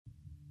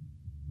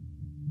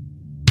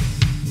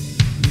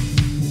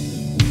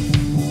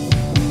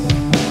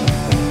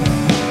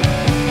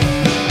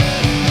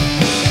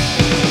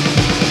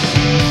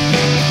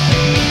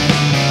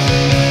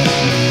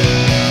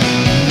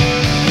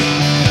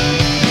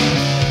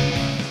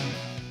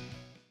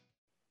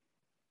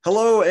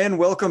Hello and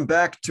welcome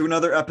back to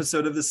another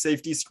episode of the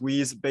Safety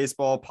Squeeze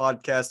Baseball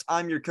Podcast.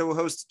 I'm your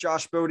co-host,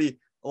 Josh Bodie,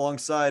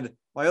 alongside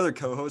my other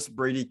co-host,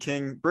 Brady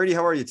King. Brady,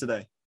 how are you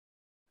today?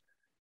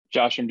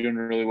 Josh, I'm doing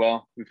really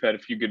well. We've had a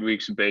few good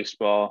weeks of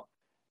baseball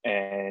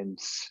and,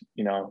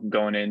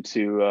 going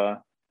into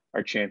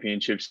our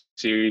championship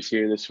series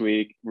here this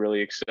week.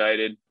 Really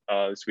excited.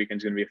 This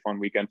weekend's going to be a fun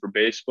weekend for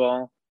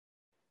baseball.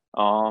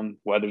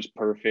 Weather's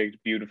perfect,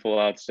 beautiful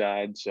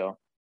outside. So,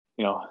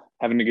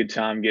 having a good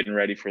time getting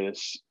ready for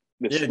this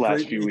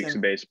last few weeks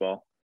of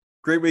baseball.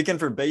 Great weekend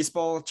for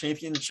baseball,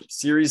 championship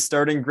series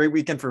starting. Great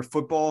weekend for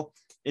football.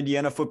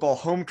 Indiana football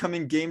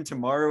homecoming game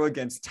tomorrow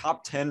against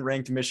top 10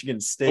 ranked Michigan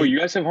State. Oh, you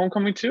guys have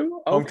homecoming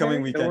too? Okay.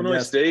 Homecoming weekend.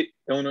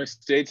 Illinois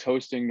State's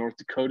hosting North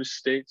Dakota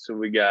State. So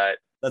we got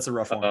that's a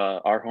rough one.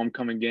 Our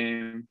homecoming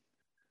game.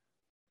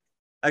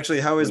 Actually,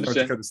 how is North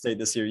Dakota State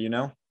this year?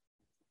 5-0.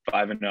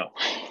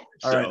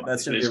 All right,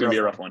 that's going to be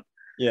a rough one.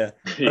 Yeah.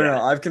 I don't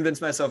know. I've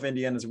convinced myself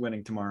Indiana's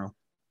winning tomorrow.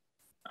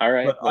 All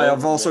right. But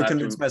I've also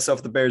convinced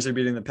myself the Bears are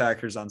beating the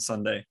Packers on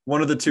Sunday.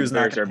 One of the two is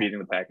not. Bears are beating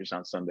the Packers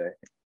on Sunday.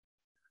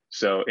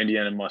 So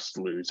Indiana must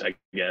lose, I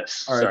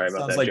guess. All right. Sorry about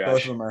Sounds that, like Josh.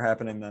 both of them are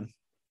happening then.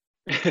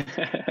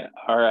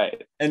 All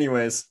right.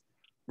 Anyways,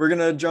 we're going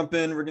to jump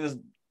in. We're going to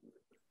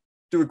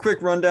do a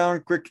quick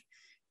rundown,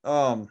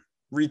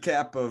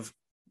 recap of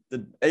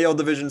the AL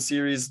Division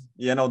Series,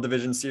 the NL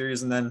Division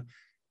Series, and then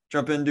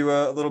jump into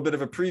a little bit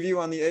of a preview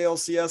on the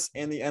ALCS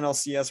and the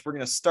NLCS. We're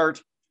going to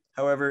start,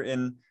 however,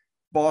 in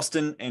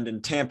Boston and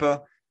in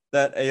Tampa.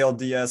 That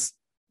ALDS,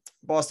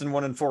 Boston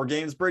won in 4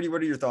 games. Brady, what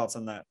are your thoughts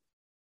on that?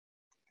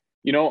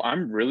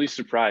 I'm really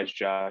surprised,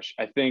 Josh.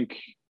 I think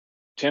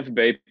Tampa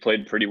Bay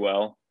played pretty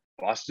well.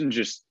 Boston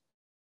just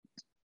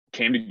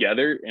came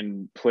together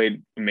and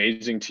played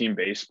amazing team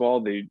baseball.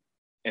 They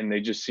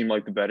just seemed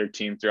like the better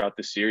team throughout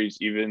the series,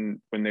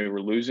 even when they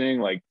were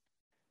losing. Like,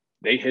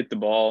 they hit the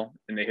ball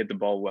and they hit the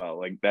ball well.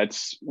 Like,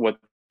 that's what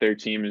their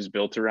team is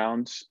built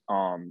around.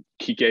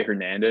 Kike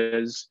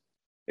Hernandez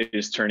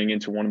is turning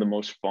into one of the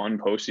most fun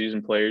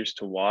postseason players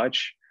to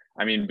watch.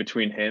 I mean,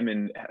 between him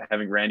and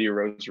having Randy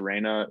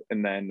Arozarena,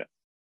 and then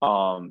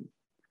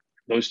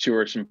those two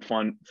are some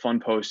fun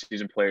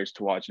postseason players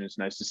to watch. And it's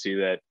nice to see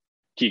that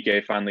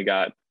Kike finally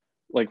got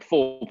like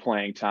full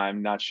playing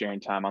time, not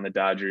sharing time on the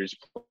Dodgers,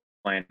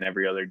 playing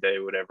every other day,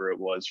 whatever it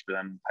was for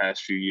them the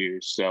past few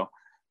years. So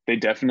they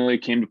definitely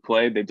came to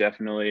play. They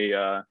definitely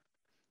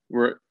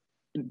were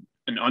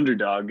an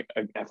underdog,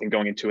 I think,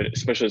 going into it,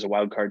 especially as a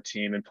wild card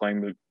team and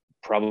playing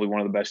probably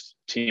one of the best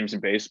teams in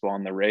baseball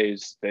in the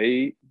Rays.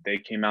 They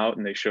came out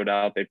and they showed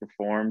out. They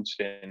performed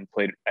and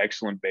played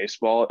excellent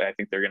baseball. I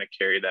think they're going to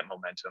carry that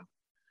momentum.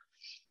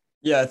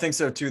 Yeah, I think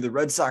so too. The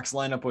Red Sox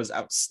lineup was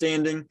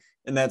outstanding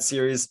in that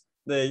series.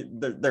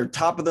 Their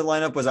top of the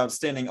lineup was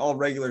outstanding all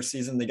regular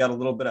season. They got a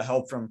little bit of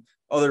help from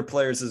other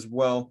players as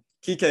well.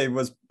 Kike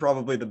was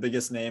probably the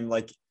biggest name.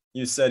 Like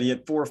you said, he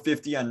had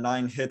 450 on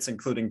 9 hits,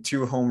 including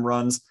 2 home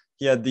runs.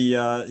 He had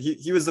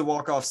he was the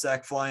walk-off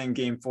sac fly in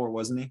game 4,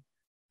 wasn't he?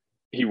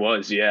 He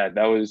was, yeah.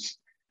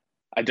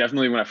 I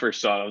definitely, when I first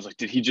saw it, I was like,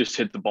 did he just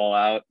hit the ball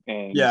out?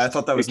 And yeah, I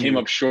thought that was it came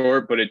up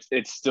short, but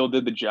it still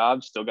did the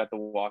job, still got the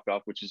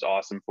walk-off, which is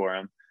awesome for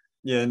him.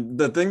 Yeah, and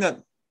the thing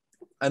that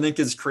I think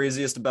is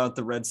craziest about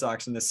the Red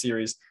Sox in this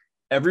series,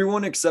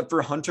 everyone except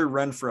for Hunter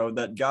Renfroe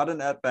that got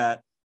an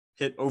at-bat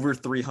hit over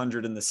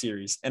 300 in the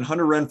series, and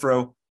Hunter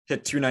Renfroe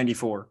hit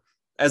 294.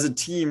 As a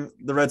team,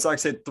 the Red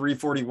Sox hit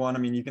 341. I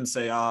mean, you can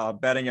say,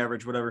 batting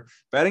average, whatever.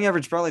 Batting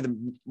average, probably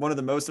one of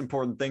the most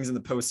important things in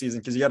the postseason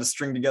because you got to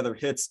string together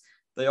hits.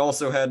 They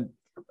also had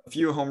a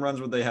few home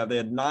runs. They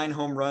had 9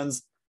 home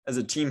runs as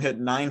a team, hit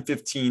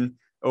 915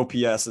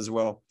 OPS as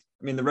well.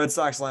 I mean, the Red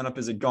Sox lineup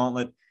is a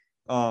gauntlet.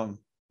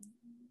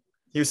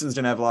 Houston's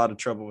going to have a lot of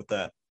trouble with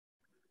that.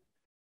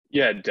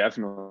 Yeah,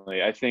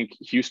 definitely. I think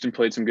Houston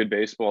played some good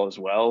baseball as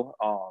well.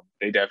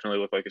 They definitely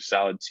look like a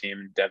solid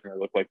team, definitely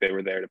look like they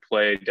were there to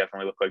play,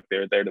 definitely look like they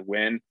were there to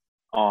win.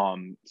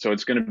 So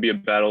it's going to be a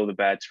battle of the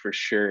bats for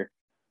sure.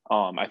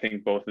 I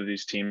think both of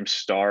these teams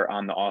star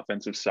on the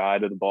offensive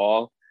side of the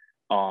ball.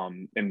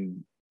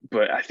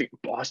 But I think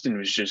Boston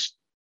was just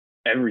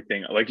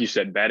everything. Like you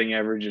said, batting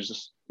average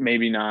is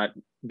maybe not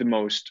the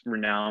most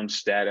renowned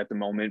stat at the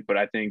moment, but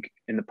I think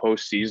in the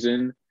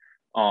postseason,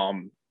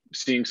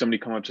 seeing somebody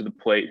come up to the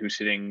plate who's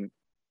hitting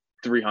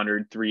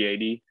 300,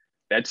 380,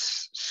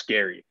 that's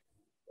scary.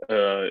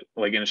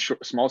 Like in a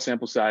small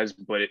sample size,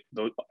 but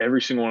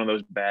every single one of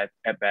those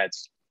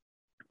at-bats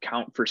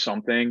count for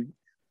something.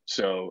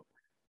 So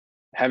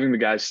having the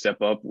guys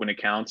step up when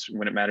it counts,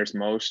 when it matters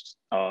most,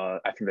 I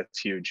think that's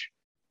huge.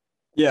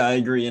 Yeah, I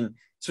agree. And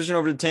switching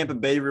over to Tampa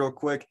Bay real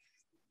quick,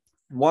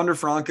 Wander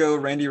Franco,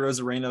 Randy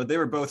Arozarena, they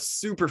were both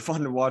super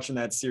fun to watch in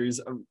that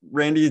series.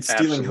 Randy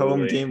stealing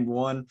home game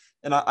 1.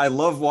 And I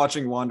love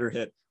watching Wander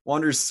hit.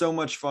 Wander's so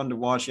much fun to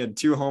watch. He had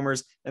 2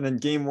 homers. And then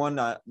game 1,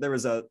 there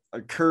was a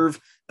curve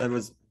that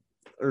was,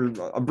 or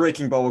a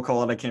breaking ball, we'll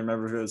call it. I can't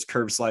remember if it was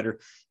curve slider.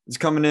 It's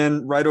coming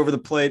in right over the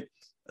plate.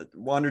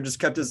 Wander just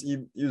kept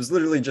he was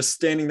literally just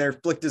standing there,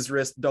 flicked his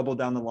wrist, double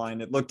down the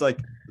line. It looked like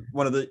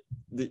one of the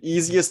the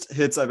easiest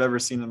hits I've ever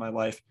seen in my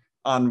life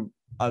on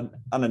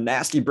a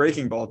nasty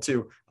breaking ball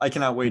too. I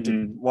cannot wait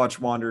to watch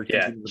Wander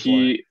continue to play.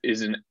 He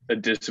is a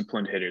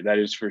disciplined hitter. That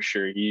is for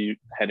sure. He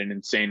had an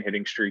insane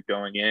hitting streak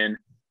going in.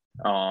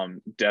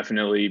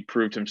 Definitely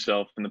proved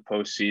himself in the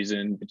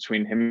postseason.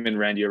 Between him and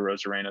Randy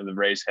Arozarena, the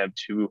Rays have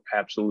two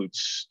absolute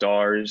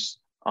stars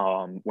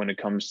when it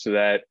comes to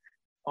that.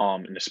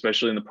 And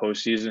especially in the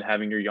postseason,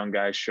 having your young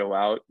guys show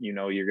out,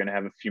 you're going to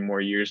have a few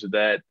more years of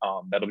that.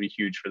 That'll be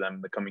huge for them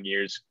in the coming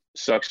years.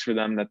 Sucks for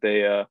them that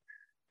they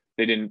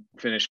didn't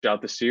finish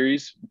out the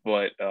series,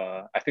 but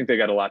I think they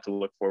got a lot to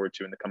look forward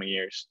to in the coming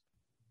years.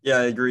 Yeah,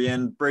 I agree.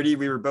 And Brady,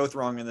 we were both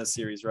wrong in this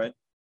series, right?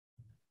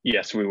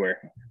 Yes, we were.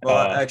 Well,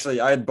 actually,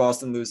 I had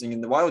Boston losing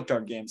in the wild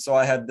card game, so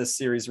I had this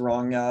series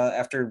wrong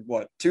after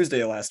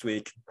Tuesday last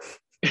week.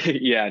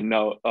 Yeah,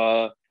 no.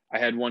 I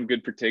had one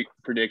good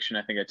prediction.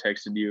 I think I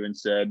texted you and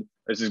said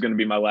this is going to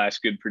be my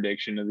last good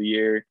prediction of the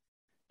year,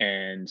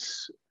 and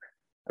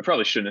I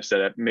probably shouldn't have said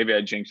that. Maybe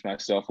I jinxed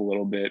myself a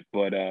little bit,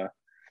 but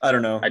I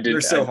don't know.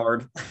 They're so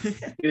hard.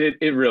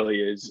 It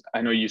really is.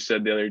 I know you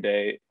said the other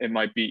day it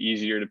might be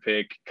easier to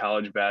pick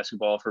college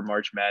basketball for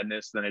March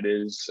Madness than it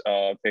is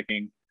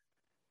picking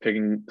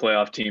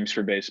playoff teams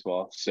for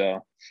baseball.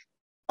 So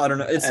I don't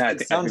know.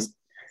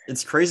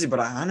 It's crazy, but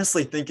I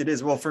honestly think it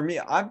is. Well, for me,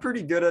 I'm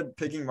pretty good at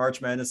picking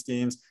March Madness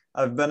games.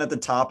 I've been at the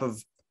top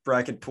of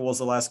bracket pools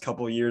the last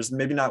couple of years,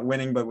 maybe not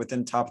winning, but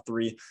within top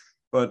 3.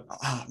 But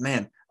oh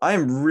man, I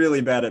am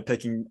really bad at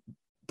picking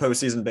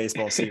postseason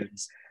baseball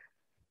series.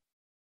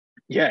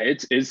 Yeah,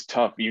 it's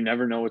tough. You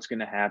never know what's going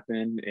to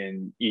happen,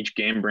 and each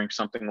game brings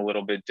something a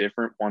little bit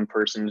different. One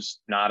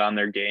person's not on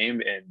their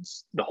game, and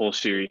the whole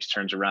series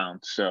turns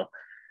around. So,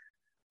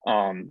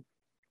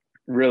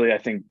 really, I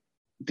think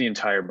the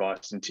entire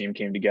Boston team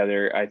came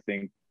together. I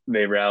think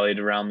they rallied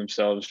around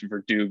themselves.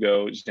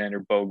 Verdugo,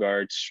 Xander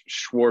Bogaerts,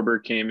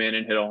 Schwarber came in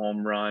and hit a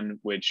home run,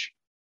 which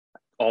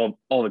all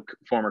the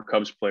former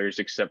Cubs players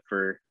except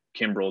for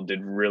Kimbrel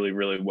did really,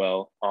 really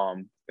well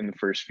in the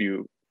first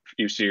few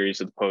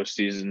series of the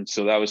postseason.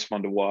 So that was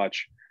fun to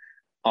watch.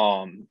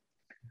 But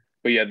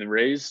yeah, the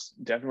Rays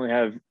definitely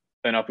have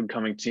an up and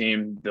coming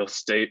team. They'll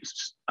stay.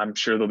 I'm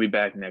sure they'll be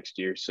back next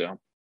year. So.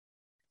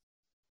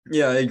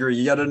 Yeah, I agree.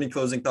 You got any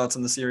closing thoughts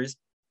on the series?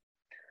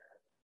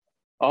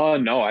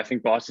 No, I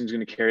think Boston's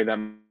going to carry that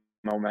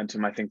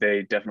momentum. I think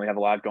they definitely have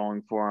a lot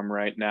going for them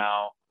right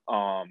now.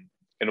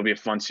 It'll be a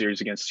fun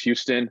series against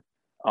Houston.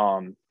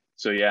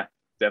 So yeah,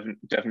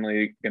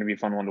 definitely going to be a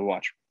fun one to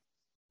watch.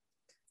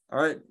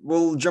 All right,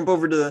 we'll jump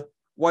over to the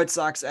White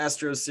Sox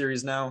Astros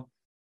series now.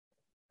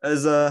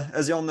 As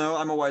y'all know,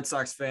 I'm a White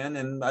Sox fan,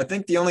 and I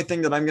think the only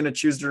thing that I'm going to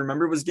choose to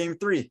remember was Game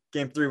 3.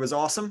 Game 3 was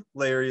awesome.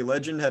 Larry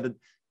Legend had a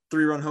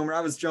 3-run homer.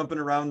 I was jumping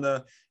around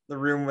the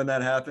room when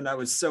that happened. I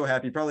was so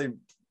happy. Probably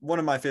one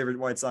of my favorite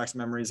White Sox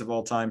memories of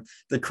all time.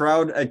 The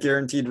crowd at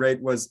Guaranteed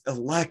Rate was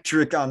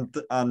electric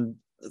on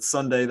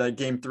Sunday, that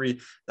Game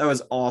 3. That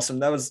was awesome.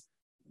 That was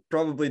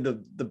probably the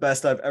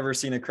best I've ever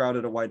seen a crowd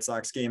at a White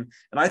Sox game.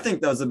 And I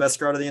think that was the best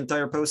crowd of the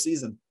entire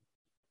postseason.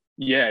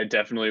 Yeah, it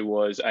definitely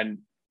was. And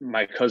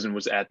my cousin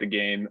was at the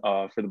game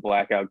for the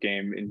blackout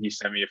game, and he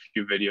sent me a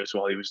few videos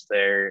while he was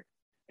there.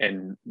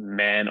 And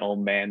man, oh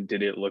man,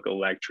 did it look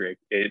electric.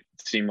 It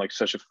seemed like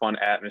such a fun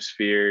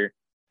atmosphere.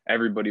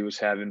 Everybody was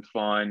having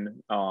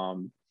fun.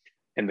 And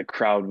the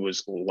crowd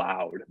was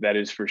loud. That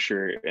is for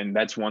sure. And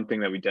that's one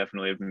thing that we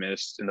definitely have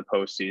missed in the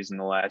postseason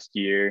the last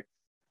year.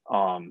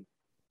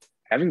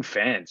 Having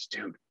fans,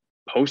 dude.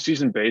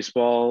 Postseason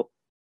baseball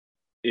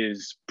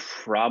is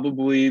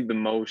probably the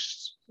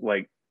most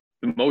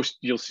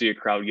you'll see a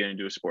crowd get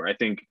into a sport. I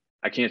think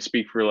I can't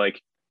speak for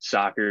like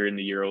soccer in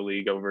the Euro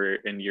League over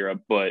in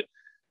Europe, but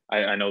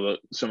I know that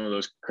some of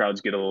those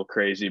crowds get a little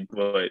crazy.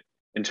 But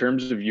in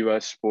terms of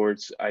U.S.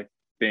 sports, I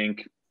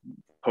think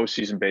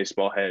postseason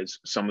baseball has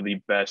some of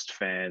the best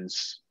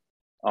fans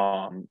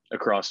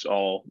across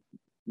all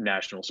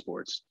national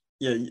sports.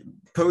 Yeah,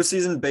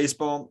 postseason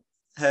baseball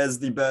has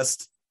the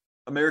best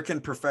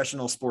American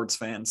professional sports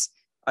fans,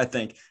 I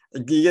think.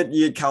 You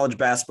get college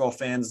basketball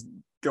fans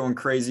going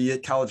crazy. You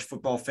get college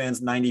football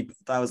fans,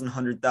 90,000,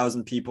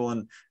 100,000 people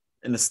in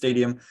a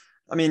stadium.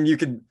 I mean,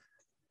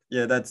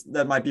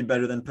 that might be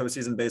better than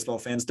postseason baseball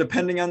fans,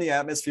 depending on the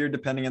atmosphere,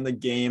 depending on the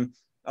game.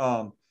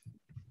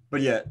 But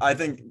yeah, I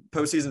think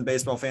postseason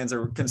baseball fans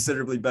are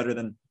considerably better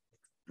than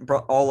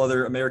all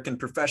other American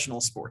professional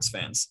sports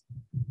fans.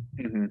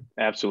 Mm-hmm.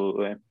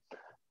 Absolutely.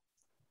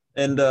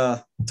 And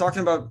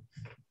talking about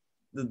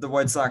the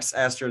White Sox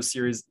Astros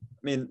series,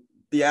 I mean,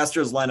 the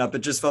Astros lineup, it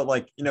just felt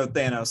like,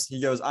 Thanos.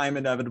 He goes, "I'm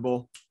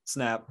inevitable,"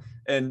 snap.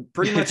 And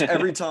pretty much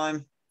every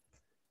time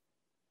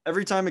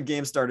a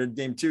game started,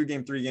 Game 2,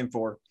 Game 3, Game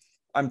 4,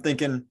 I'm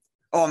thinking,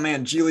 oh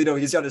man, Giolito,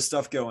 he's got his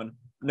stuff going.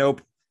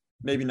 Nope,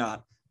 maybe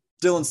not.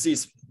 Dylan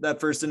Cease,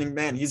 that first inning,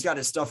 man, he's got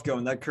his stuff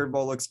going. That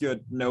curveball looks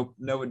good. Nope,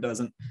 no, it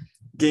doesn't.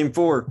 Game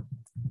 4,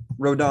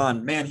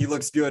 Rodon, man, he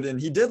looks good. And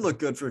he did look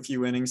good for a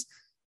few innings.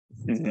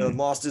 Mm-hmm.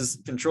 Lost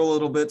his control a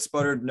little bit,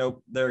 sputtered.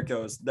 Nope, there it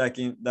goes. That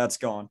game, that's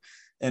gone.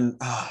 And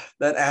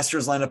that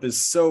Astros lineup is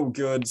so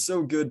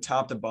good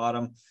top to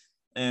bottom.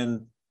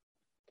 And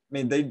I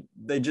mean,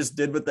 they just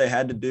did what they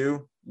had to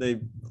do. They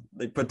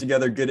put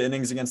together good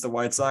innings against the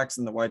White Sox,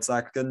 and the White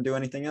Sox couldn't do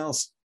anything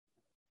else.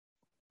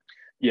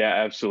 Yeah,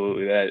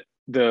 absolutely.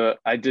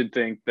 I did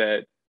think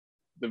that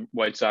the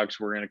White Sox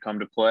were going to come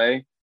to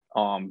play,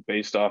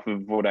 based off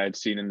of what I had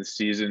seen in the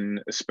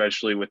season,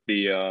 especially with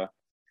the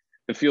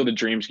Field of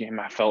Dreams game.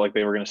 I felt like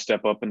they were going to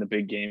step up in the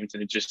big games,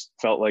 and it just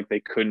felt like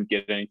they couldn't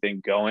get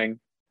anything going.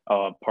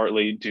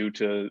 Partly due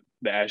to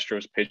the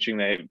Astros pitching,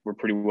 they were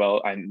pretty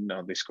well. I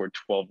know they scored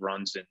 12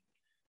 runs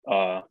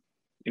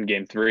in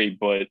Game 3,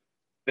 but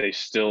they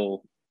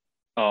still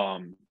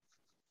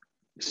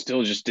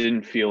just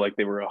didn't feel like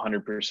they were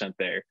 100%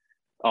 there.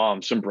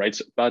 Some bright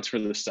spots for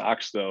the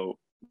Sox, though.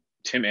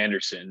 Tim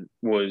Anderson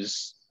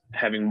was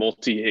having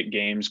multi-hit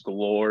games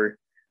galore.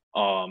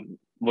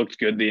 Looked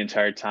good the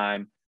entire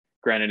time.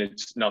 Granted,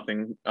 it's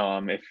nothing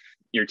if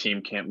your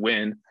team can't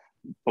win,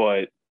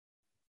 but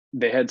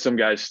they had some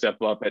guys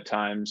step up at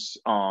times,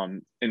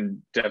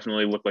 and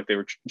definitely looked like they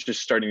were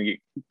just starting to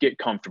get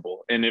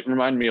comfortable. And it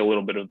reminded me a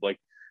little bit of like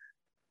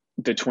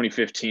the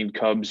 2015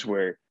 Cubs,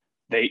 where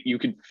you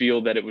could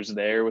feel that it was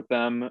there with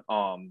them.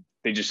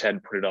 They just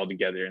hadn't put it all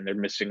together, and they're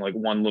missing like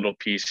one little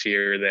piece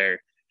here or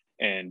there,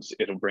 and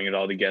it'll bring it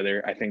all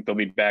together. I think they'll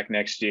be back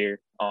next year,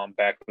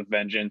 back with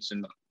vengeance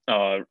and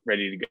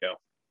ready to go.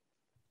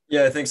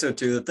 Yeah, I think so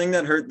too. The thing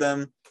that hurt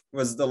them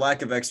was the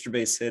lack of extra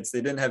base hits.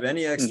 They didn't have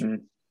any extra.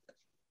 Mm-hmm.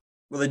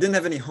 Well, they didn't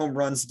have any home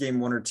runs game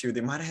 1 or 2.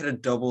 They might have had a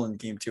double in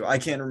game 2. I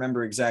can't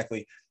remember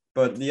exactly,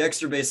 but the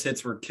extra base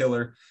hits were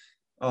killer.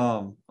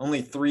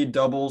 Only 3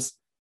 doubles,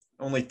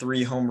 only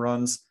 3 home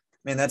runs.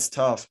 Man, that's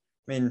tough.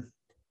 I mean,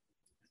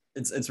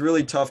 it's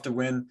really tough to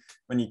win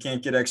when you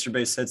can't get extra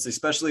base hits,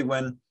 especially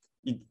when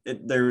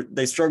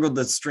they struggled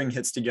to string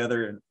hits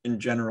together in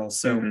general.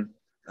 So. Mm-hmm.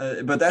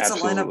 But that's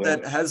Absolutely. A lineup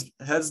that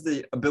has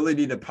the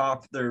ability to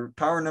pop. Their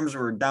power numbers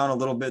were down a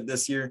little bit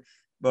this year,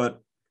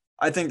 but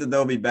I think that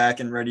they'll be back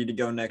and ready to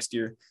go next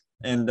year.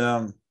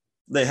 And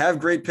they have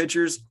great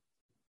pitchers.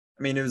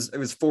 I mean, it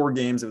was 4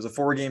 games. It was a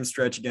 4-game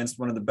stretch against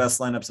one of the best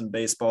lineups in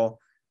baseball,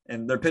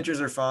 and their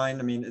pitchers are fine.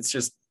 I mean,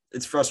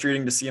 it's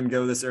frustrating to see them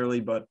go this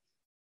early, but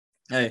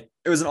hey,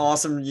 it was an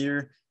awesome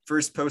year.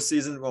 First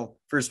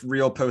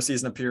real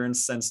postseason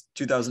appearance since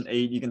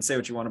 2008. You can say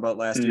what you want about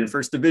last year.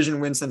 First division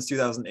win since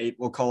 2008.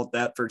 We'll call it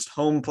that. First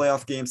home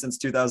playoff game since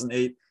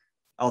 2008.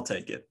 I'll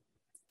take it.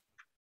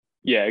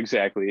 Yeah,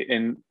 exactly.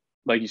 And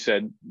like you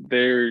said,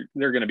 they're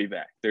going to be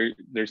back.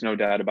 There's no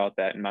doubt about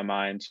that in my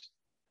mind.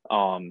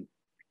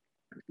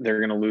 They're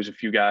going to lose a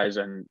few guys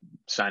and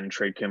sign and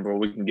trade Kimbrel.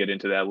 We can get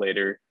into that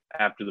later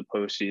after the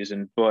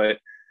postseason. But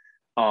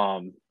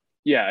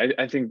yeah,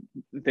 I think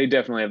they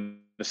definitely have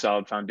the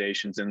solid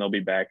foundations, and they'll be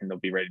back and they'll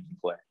be ready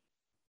to play.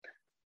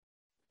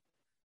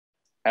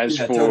 As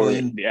for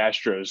the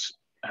Astros,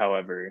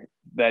 however,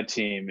 that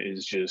team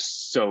is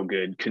just so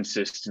good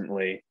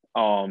consistently.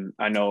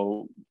 I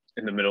know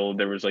in the middle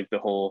there was like the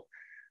whole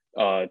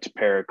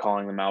Tepera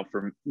calling them out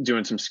for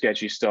doing some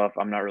sketchy stuff.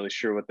 I'm not really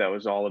sure what that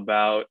was all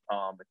about.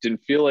 It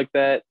didn't feel like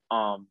that.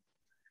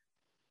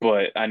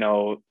 But I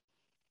know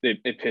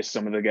it pissed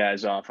some of the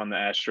guys off on the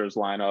Astros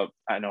lineup.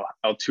 I know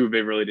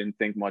Altuve really didn't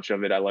think much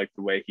of it. I liked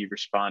the way he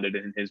responded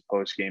in his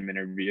post-game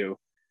interview.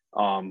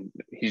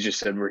 He just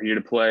said, we're here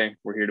to play.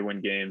 We're here to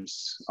win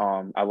games.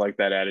 I like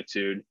that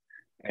attitude,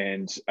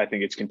 and I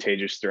think it's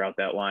contagious throughout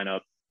that lineup.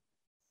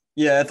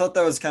 Yeah, I thought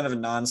that was kind of a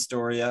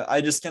non-story.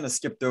 I just kind of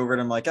skipped over it.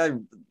 I'm like, it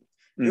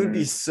would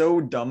be so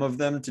dumb of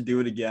them to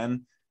do it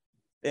again.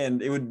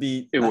 And it would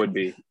be.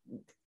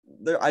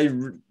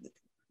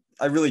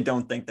 I really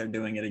don't think they're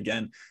doing it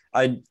again.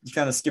 I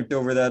kind of skipped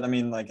over that. I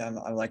mean, like, I'm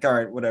like, all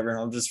right, whatever.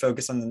 I'll just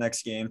focus on the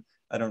next game.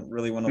 I don't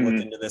really want to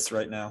look into this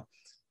right now.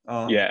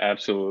 Yeah,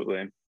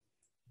 absolutely.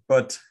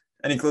 But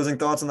any closing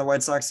thoughts on the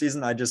White Sox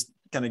season? I just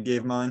kind of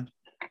gave mine.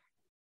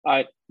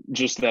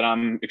 Just that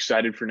I'm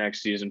excited for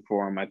next season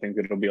for them. I think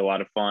it'll be a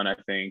lot of fun. I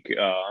think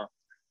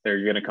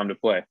they're going to come to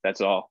play.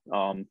 That's all.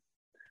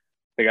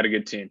 They got a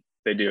good team.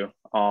 They do.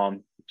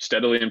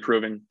 Steadily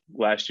improving.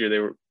 Last year they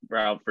were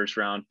out first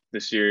round.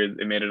 This year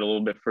they made it a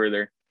little bit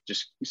further.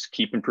 Just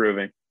keep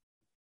improving.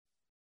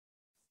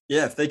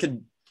 Yeah, if they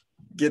could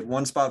get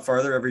one spot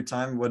farther every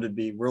time, would it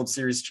be World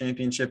Series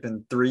championship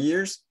in 3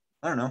 years?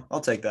 I don't know.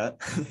 I'll take that.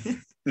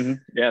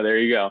 Yeah, there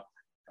you go.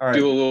 All right.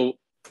 Do a little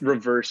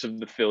reverse of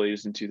the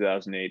Phillies in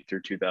 2008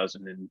 through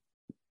 2000 and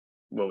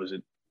what was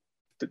it?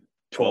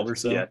 12 or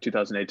so. Yeah,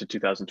 2008 to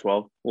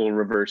 2012. A little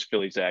reverse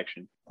Phillies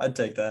action. I'd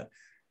take that.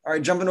 All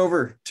right, jumping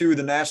over to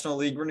the National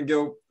League. We're going to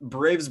go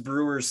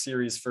Braves-Brewers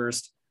series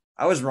first.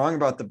 I was wrong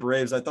about the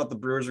Braves. I thought the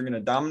Brewers were going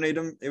to dominate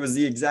them. It was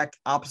the exact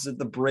opposite.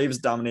 The Braves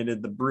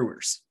dominated the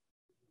Brewers.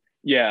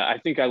 Yeah, I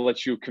think I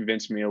let you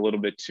convince me a little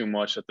bit too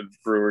much that the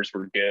Brewers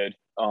were good.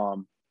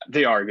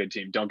 They are a good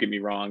team. Don't get me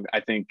wrong. I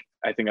think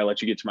I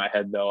let you get to my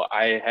head, though.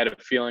 I had a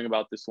feeling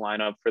about this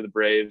lineup for the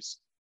Braves.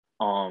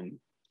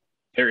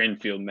 Their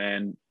infield,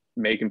 man,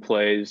 making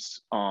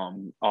plays.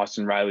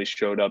 Austin Riley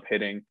showed up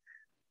hitting.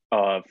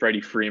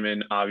 Freddie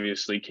Freeman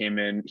obviously came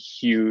in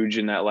huge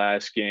in that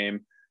last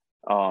game.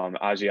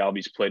 Ozzy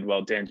Albies played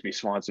well. Dansby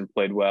Swanson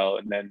played well.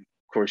 And then,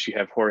 of course, you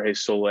have Jorge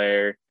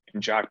Soler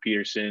and Jock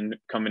Peterson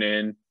coming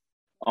in.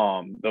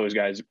 Those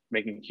guys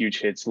making huge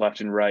hits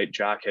left and right.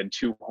 Jock had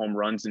 2 home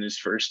runs in his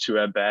first 2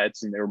 at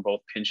bats, and they were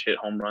both pinch hit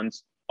home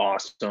runs.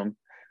 Awesome.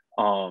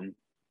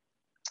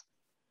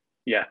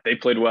 Yeah, they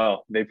played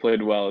well. They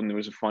played well, and there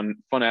was a fun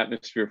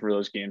atmosphere for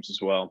those games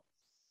as well.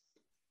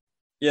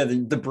 Yeah,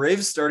 the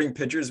Braves starting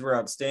pitchers were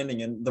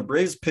outstanding, and the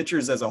Braves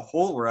pitchers as a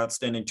whole were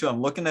outstanding too.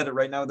 I'm looking at it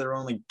right now. There are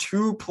only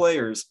 2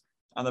 players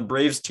on the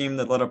Braves team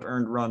that let up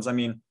earned runs. I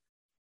mean,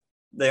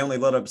 they only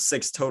let up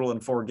 6 total in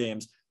 4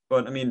 games.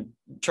 But, I mean,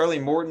 Charlie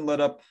Morton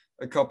let up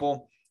a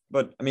couple.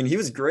 But, I mean, he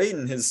was great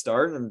in his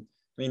start. And,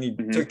 I mean, he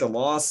took the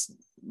loss,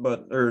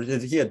 or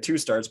he had 2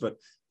 starts, but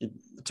he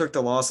took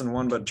the loss in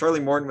 1. But Charlie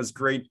Morton was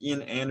great.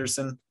 Ian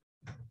Anderson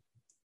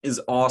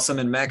is awesome.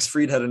 And Max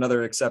Fried had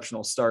another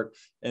exceptional start.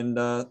 And,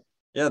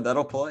 yeah,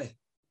 that'll play.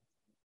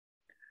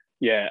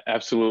 Yeah,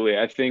 absolutely.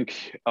 I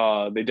think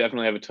they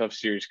definitely have a tough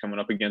series coming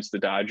up against the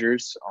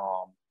Dodgers.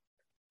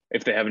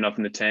 If they have enough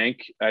in the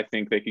tank, I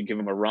think they could give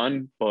them a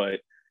run,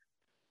 but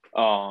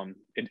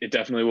it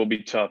definitely will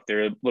be tough.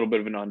 They're a little bit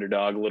of an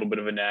underdog, a little bit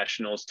of a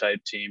Nationals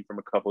type team from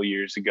a couple of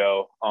years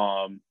ago.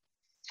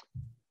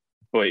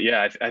 But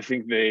yeah, I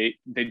think they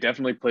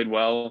definitely played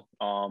well.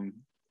 And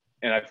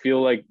I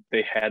feel like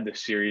they had the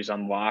series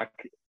on lock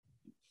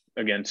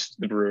against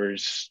the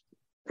Brewers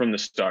from the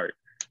start.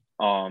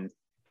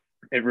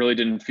 It really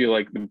didn't feel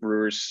like the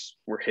Brewers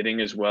were hitting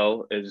as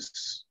well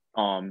as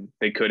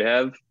they could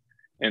have.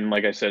 And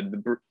like I said,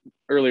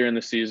 earlier in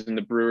the season,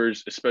 the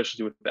Brewers,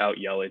 especially without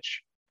Yelich,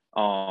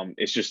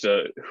 it's just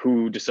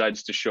who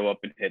decides to show up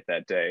and hit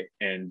that day.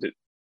 And it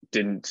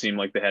didn't seem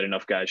like they had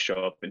enough guys show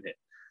up and hit.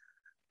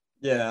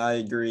 Yeah, I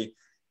agree.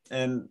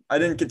 And I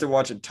didn't get to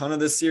watch a ton of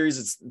this series.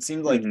 It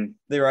seemed like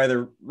they were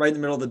either right in the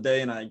middle of the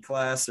day and I had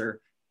class, or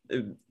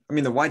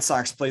the White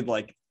Sox played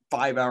like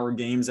 5-hour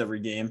games every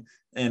game.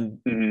 And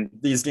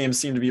these games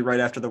seem to be right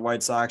after the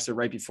White Sox or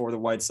right before the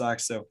White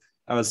Sox. So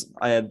I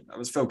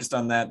was focused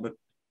on that, but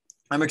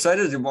I'm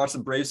excited to watch the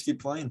Braves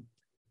keep playing.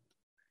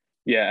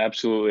 Yeah,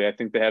 absolutely. I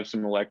think they have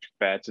some electric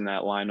bats in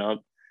that lineup.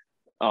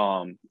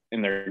 And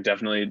they're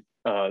definitely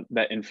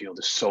that infield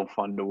is so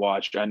fun to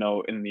watch. I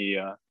know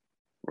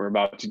we're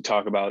about to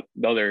talk about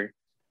the other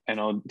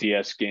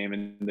NLDS game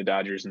in the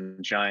Dodgers and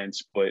the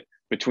Giants, but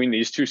between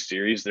these 2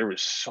 series, there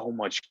was so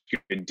much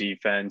good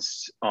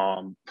defense.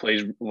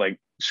 Plays, like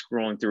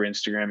scrolling through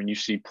Instagram and you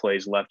see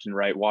plays left and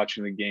right,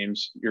 watching the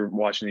games, you're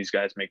watching these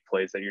guys make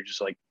plays that you're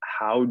just like,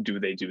 how do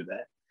they do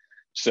that?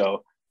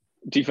 So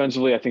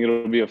defensively, I think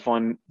it'll be a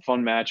fun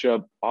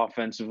matchup.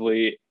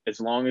 Offensively, as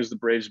long as the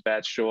Braves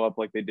bats show up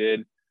like they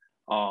did,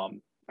 I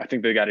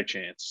think they got a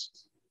chance.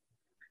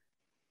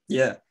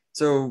 Yeah.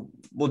 So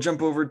we'll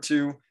jump over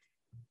to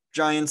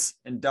Giants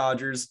and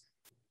Dodgers.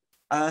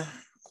 I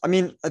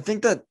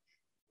think that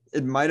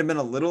it might have been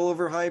a little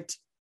overhyped.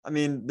 Some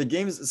of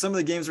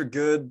the games are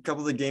good. A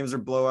couple of the games are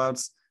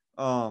blowouts.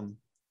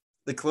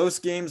 The close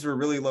games were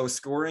really low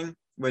scoring,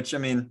 which,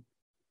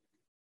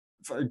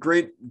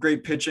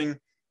 great pitching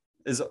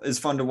is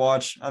fun to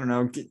watch. I don't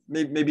know,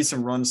 maybe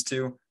some runs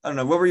too. I don't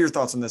know. What were your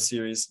thoughts on this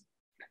series?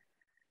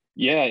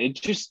 Yeah, it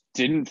just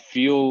didn't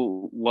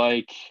feel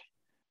like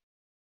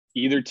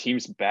either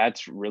team's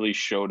bats really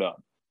showed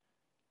up.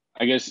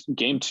 I guess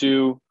game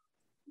 2,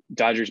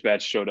 Dodgers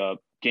bats showed up.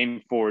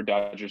 Game 4,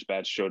 Dodgers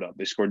bats showed up.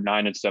 They scored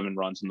 9 and 7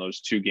 runs in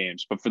those 2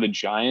 games. But for the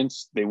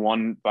Giants, they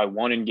won by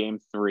 1 in game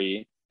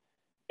 3.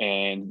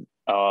 And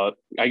I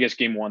guess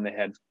game 1, they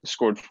had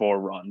scored 4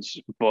 runs.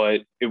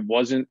 But it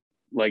wasn't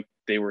like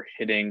they were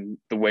hitting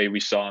the way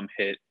we saw them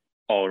hit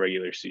all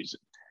regular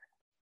season.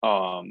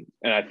 And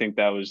I think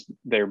that was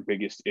their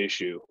biggest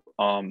issue.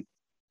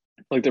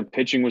 Like their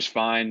pitching was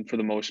fine for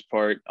the most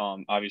part.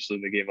 Obviously,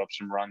 they gave up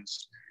some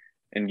runs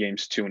in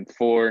games 2 and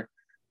 4,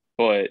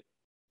 but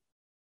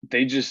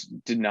they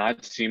just did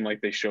not seem like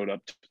they showed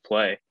up to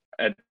play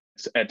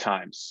at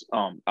times.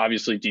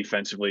 Obviously,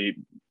 defensively,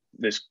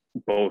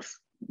 both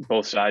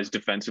sides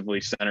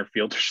defensively, center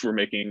fielders were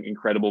making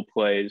incredible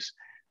plays.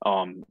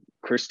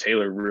 Chris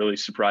Taylor really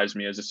surprised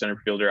me as a center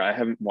fielder. I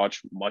haven't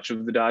watched much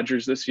of the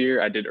Dodgers this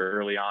year. I did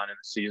early on in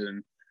the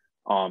season,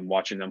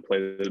 watching them play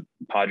the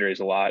Padres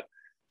a lot,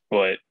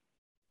 but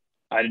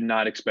I did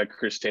not expect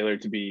Chris Taylor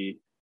to be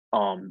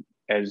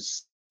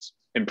as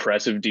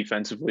impressive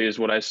defensively as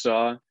what I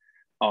saw.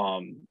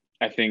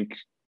 I think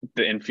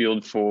the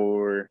infield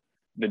for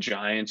the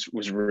Giants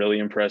was really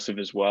impressive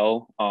as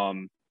well.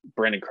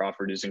 Brandon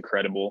Crawford is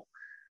incredible.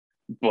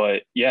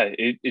 But yeah,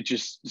 it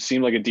just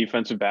seemed like a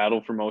defensive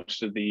battle for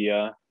most of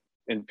the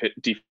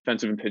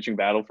defensive and pitching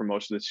battle for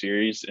most of the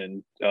series,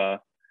 and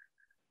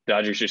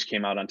Dodgers just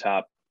came out on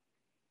top.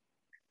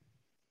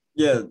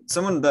 Yeah,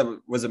 someone that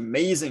was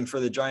amazing for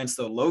the Giants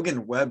though,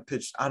 Logan Webb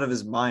pitched out of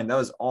his mind. That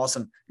was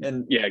awesome.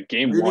 And yeah,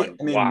 game 1.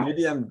 Wow.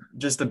 Maybe I'm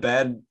just a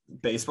bad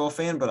baseball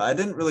fan, but I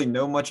didn't really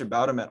know much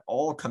about him at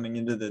all coming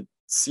into the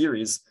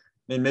series.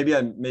 Maybe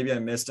I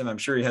missed him. I'm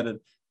sure he had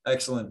an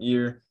excellent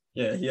year.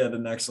 Yeah, he had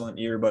an excellent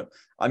year, but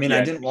I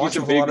didn't watch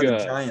a whole lot of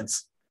the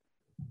Giants.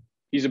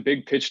 he's a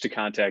big pitch to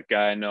contact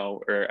guy. I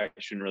know, or I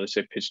shouldn't really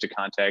say pitch to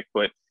contact,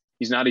 but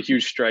he's not a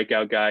huge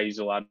strikeout guy. He's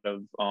a lot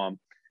of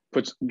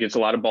gets a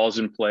lot of balls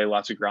in play,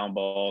 lots of ground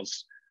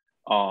balls.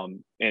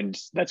 And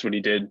that's what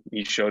he did.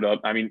 He showed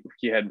up. I mean,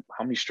 he had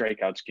how many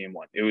strikeouts game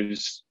one? It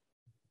was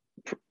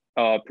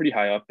pretty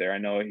high up there.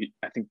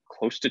 I think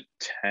close to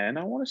 10,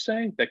 I want to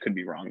say. That could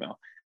be wrong though.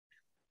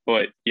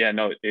 But yeah,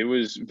 no, he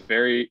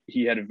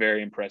had a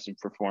very impressive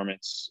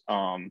performance.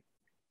 But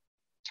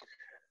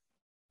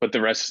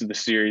the rest of the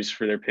series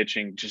for their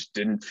pitching just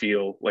didn't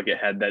feel like it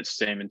had that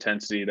same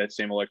intensity, that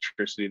same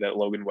electricity that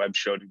Logan Webb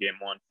showed in game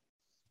one.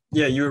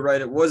 Yeah, you were right.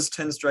 It was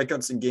 10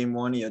 strikeouts in game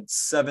one. He had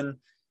 7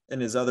 in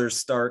his other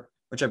start,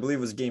 which I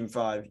believe was game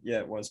 5. Yeah,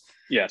 it was.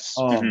 Yes.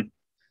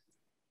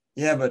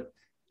 Yeah, but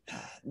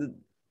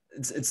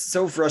it's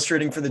so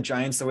frustrating for the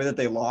Giants, the way that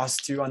they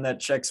lost to on that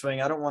check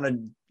swing. I don't want to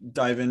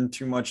dive in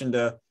too much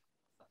into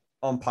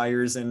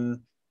umpires and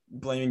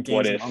blaming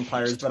games and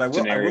umpires, but I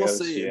will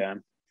say, yeah.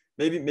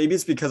 Maybe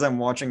it's because I'm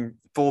watching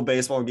full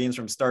baseball games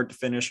from start to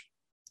finish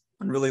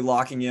and really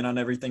locking in on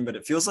everything, but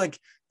it feels like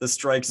the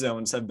strike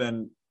zones have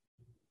been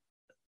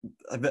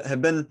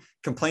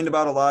complained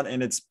about a lot,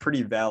 and it's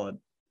pretty valid.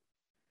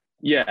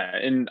 Yeah,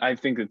 and I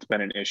think it's been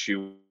an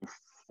issue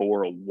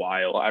for a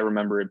while. I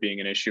remember it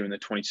being an issue in the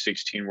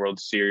 2016 World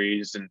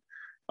Series and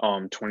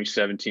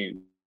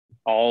 2017.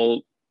 I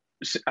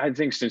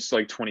think since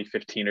like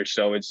 2015 or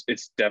so, it's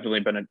definitely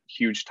been a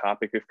huge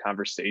topic of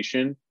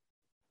conversation.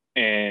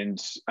 And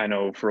I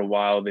know for a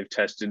while they've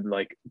tested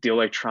like the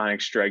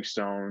electronic strike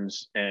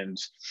zones, and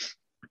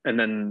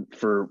then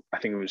for, I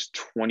think it was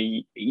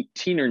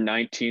 2018 or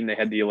 19, they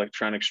had the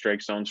electronic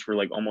strike zones for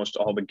like almost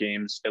all the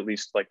games, at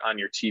least like on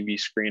your TV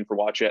screen for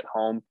watch at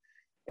home.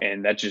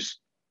 And that just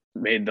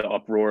made the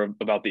uproar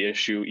about the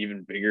issue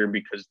even bigger,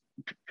 because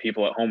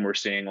people at home were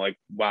saying like,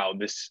 wow,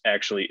 this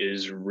actually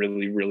is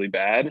really, really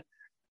bad.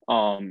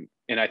 And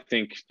I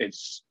think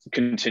it's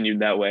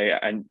continued that way.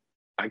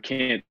 I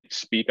can't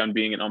speak on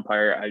being an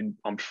umpire. I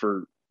umped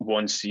for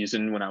one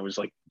season when I was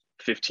like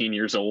 15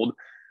 years old.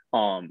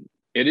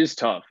 It is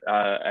tough.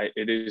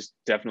 It is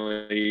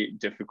definitely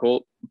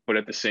difficult, but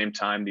at the same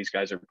time, these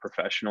guys are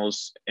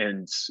professionals,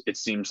 and it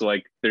seems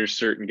like there's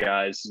certain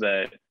guys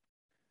that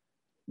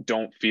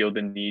don't feel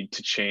the need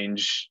to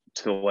change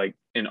to like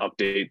and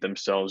update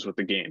themselves with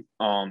the game.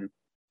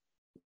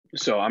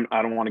 So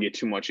I don't want to get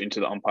too much into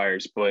the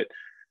umpires, but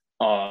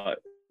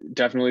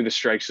definitely the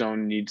strike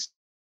zone needs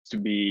to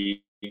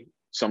be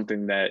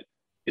something that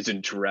is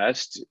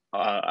addressed.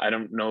 I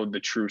don't know the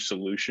true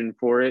solution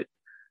for it,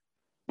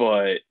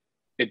 but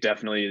it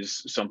definitely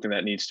is something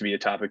that needs to be a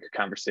topic of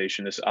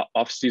conversation this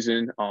off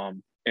season,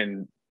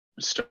 and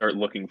start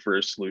looking for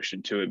a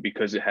solution to it,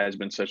 because it has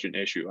been such an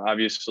issue.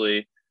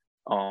 Obviously,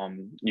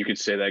 you could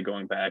say that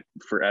going back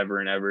forever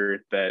and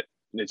ever, that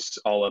it's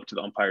all up to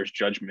the umpire's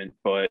judgment,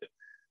 but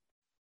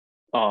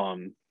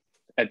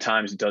at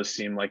times it does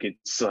seem like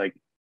it's like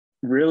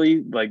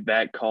really like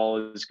that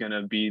call is going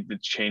to be the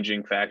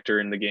changing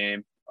factor in the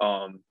game.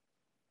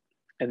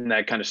 And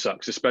that kind of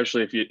sucks,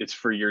 especially if it's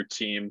for your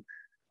team.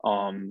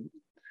 And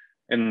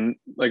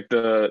like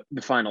the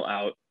final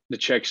out, the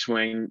check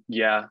swing,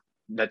 yeah,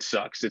 that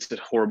sucks. It's a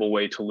horrible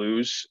way to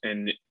lose.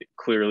 And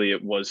clearly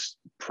it was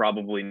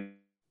probably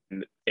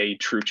a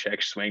true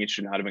check swing. It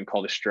should not have been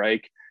called a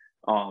strike.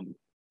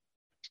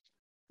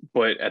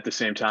 But at the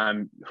same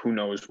time, who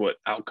knows what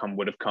outcome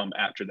would have come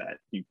after that.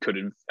 You could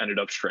have ended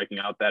up striking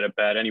out that at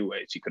bat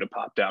anyways. He could have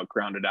popped out,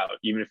 grounded out.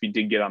 Even if he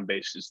did get on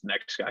base, is the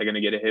next guy going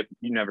to get a hit?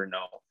 You never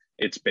know.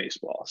 It's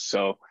baseball.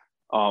 So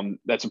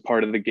that's a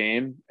part of the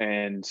game,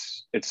 and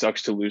it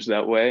sucks to lose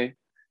that way.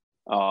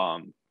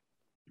 But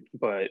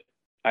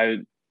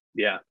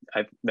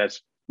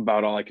that's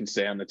about all I can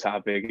say on the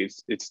topic.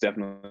 It's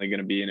definitely going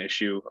to be an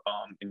issue,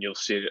 and you'll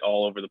see it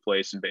all over the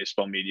place in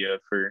baseball media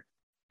for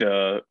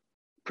the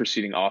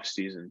preceding off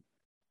season.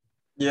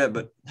 Yeah,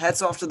 but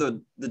hats off to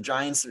the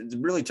Giants. It's a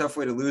really tough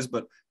way to lose,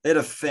 but they had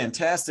a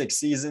fantastic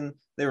season.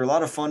 They were a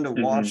lot of fun to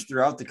watch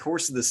throughout the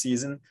course of the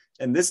season.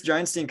 And this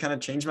Giants team kind of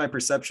changed my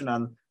perception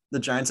on the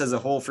Giants as a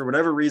whole. For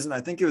whatever reason,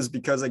 I think it was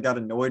because I got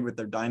annoyed with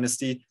their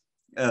dynasty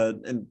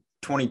in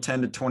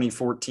 2010 to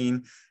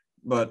 2014.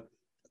 But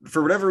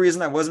for whatever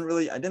reason,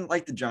 I didn't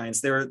like the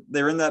Giants. They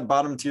were in that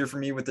bottom tier for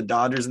me with the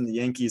Dodgers and the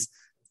Yankees.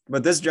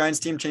 But this Giants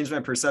team changed my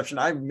perception.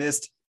 I've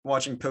missed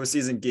watching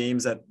postseason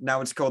games at, now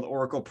it's called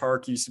Oracle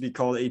Park, used to be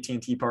called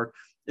AT&T Park.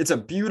 It's a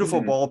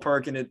beautiful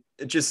ballpark, and it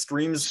just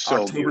screams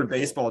so October beautiful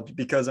baseball,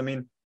 because I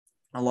mean,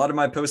 a lot of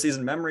my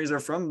postseason memories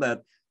are from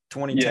that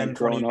 2010,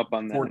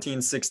 2014,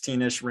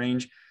 16-ish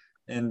range.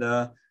 And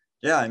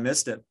I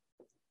missed it.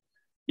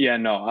 Yeah,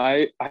 no,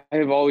 I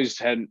have always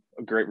had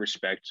a great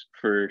respect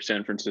for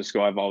San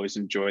Francisco. I've always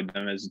enjoyed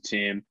them as a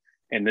team,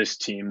 and this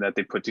team that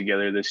they put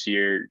together this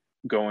year,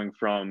 going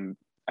from,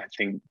 I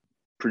think,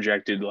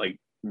 projected like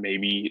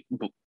maybe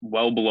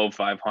well below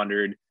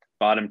 500,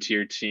 bottom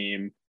tier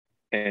team,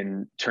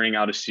 and turning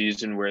out a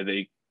season where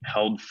they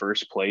held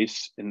first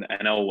place in the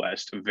NL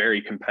West, a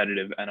very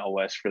competitive NL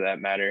West for that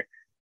matter,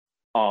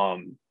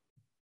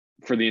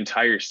 for the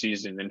entire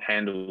season, and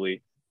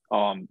handily.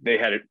 They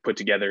had it put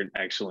together an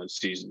excellent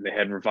season. They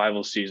had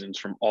revival seasons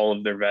from all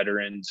of their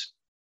veterans,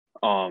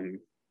 and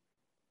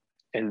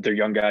their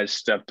young guys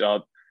stepped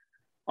up.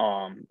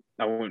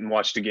 I went and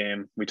watched a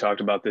game. We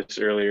talked about this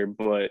earlier,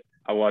 but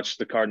I watched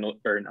the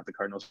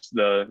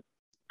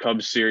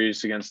Cubs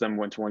series against them,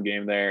 went to one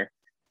game there,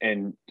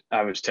 and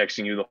I was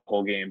texting you the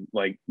whole game,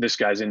 like, this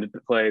guy's into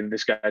the play,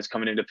 this guy's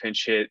coming into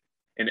pinch hit.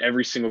 And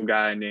every single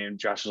guy named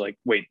Josh was like,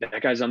 wait,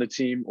 that guy's on the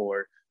team?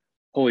 Or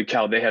holy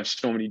cow, they have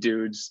so many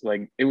dudes.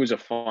 Like, it was a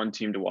fun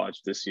team to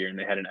watch this year, and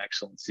they had an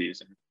excellent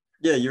season.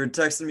 Yeah, you were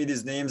texting me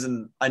these names,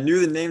 and I knew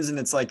the names, and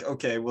it's like,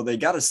 okay, well, they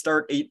got to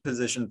start 8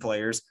 position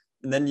players.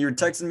 And then you were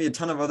texting me a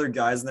ton of other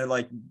guys, and they're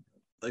like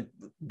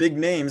big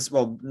names.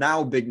 Well,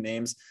 now big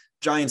names,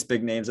 Giants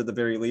big names at the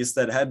very least,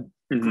 that had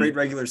great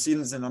regular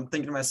seasons. And I'm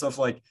thinking to myself,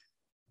 like,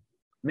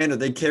 man, are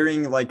they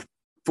carrying like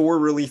 4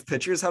 relief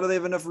pitchers? How do they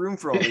have enough room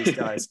for all these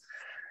guys?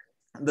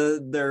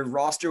 Their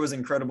roster was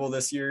incredible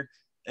this year,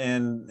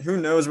 and who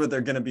knows what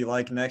they're going to be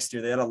like next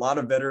year. They had a lot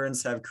of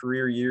veterans have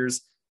career years.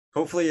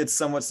 Hopefully it's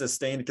somewhat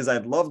sustained, because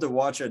I'd love to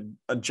watch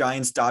a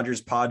Giants, Dodgers,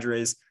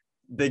 Padres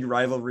big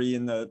rivalry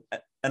in the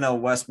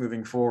NL West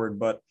moving forward,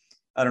 but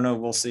I don't know.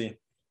 We'll see.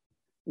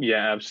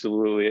 Yeah,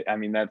 absolutely. I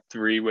mean, that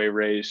 3-way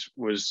race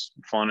was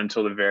fun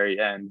until the very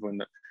end when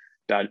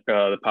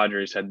the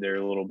Padres had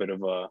their little bit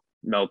of a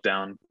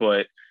meltdown,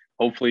 but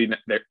hopefully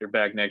they're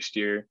back next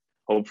year.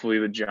 Hopefully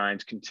the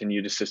Giants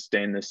continue to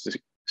sustain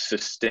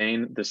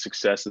the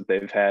success that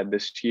they've had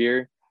this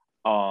year.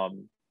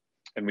 And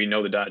we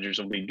know the Dodgers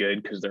will be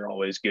good because they're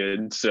always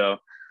good. So,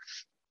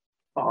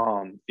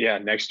 yeah,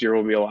 next year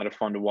will be a lot of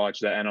fun to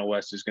watch. That NL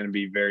West is going to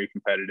be very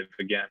competitive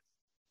again.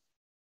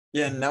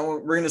 Yeah, now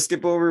we're going to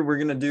skip over. We're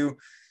going to do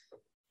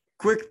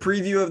quick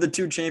preview of the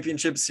 2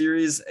 championship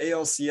series,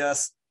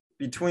 ALCS,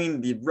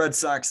 between the Red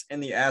Sox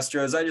and the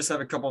Astros. I just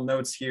have a couple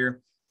notes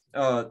here.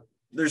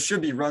 There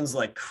should be runs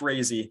like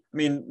crazy. I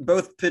mean,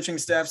 both pitching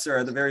staffs are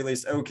at the very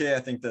least okay. I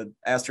think the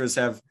Astros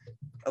have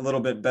a little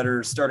bit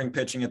better starting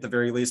pitching at the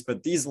very least,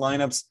 but these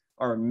lineups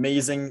are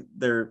amazing.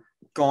 They're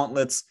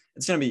gauntlets.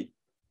 It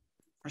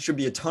should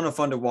be a ton of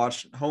fun to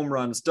watch. Home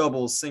runs,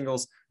 doubles,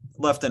 singles,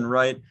 left and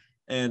right.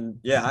 And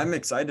yeah, I'm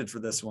excited for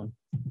this one.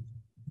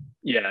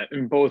 Yeah,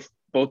 and both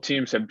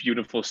teams have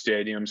beautiful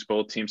stadiums.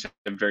 Both teams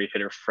have very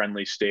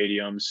hitter-friendly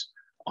stadiums.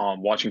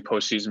 Watching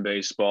postseason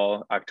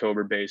baseball,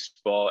 October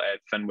baseball at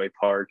Fenway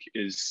Park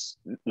is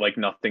like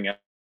nothing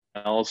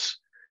else.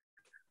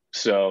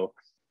 So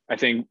I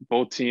think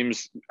both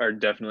teams are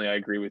definitely, I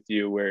agree with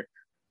you, where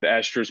the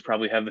Astros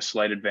probably have the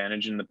slight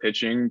advantage in the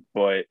pitching,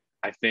 but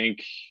I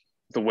think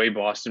the way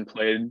Boston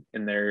played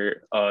in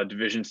their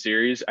division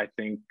series, I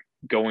think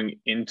going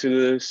into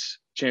this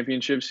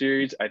championship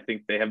series, I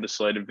think they have the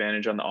slight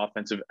advantage on the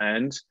offensive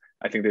end.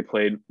 I think they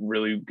played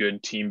really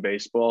good team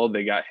baseball.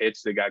 They got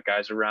hits, they got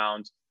guys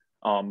around,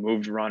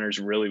 moved runners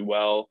really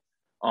well.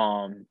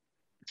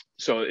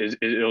 So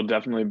it'll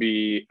definitely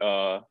be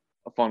a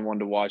fun one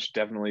to watch.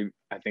 Definitely,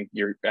 I think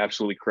you're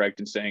absolutely correct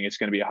in saying it's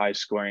going to be a high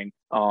scoring.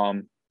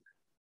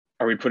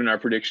 Are we putting our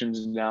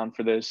predictions down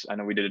for this? I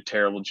know we did a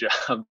terrible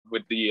job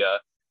with the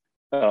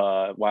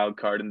wild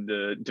card in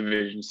the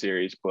division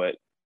series, but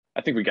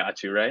I think we got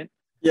to, right?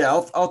 Yeah,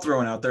 I'll throw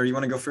one out there. You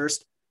want to go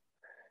first?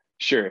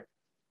 Sure.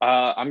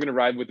 I'm going to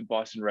ride with the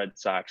Boston Red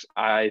Sox.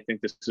 I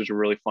think this is a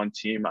really fun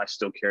team. I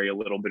still carry a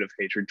little bit of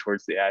hatred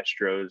towards the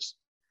Astros.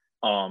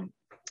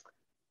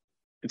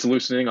 It's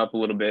loosening up a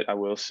little bit, I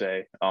will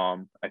say. I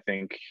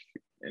think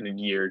in a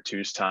year or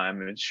two's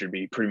time, it should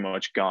be pretty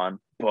much gone.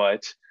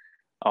 But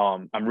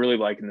I'm really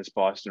liking this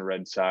Boston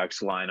Red Sox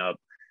lineup.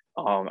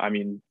 I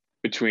mean,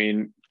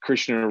 between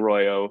Christian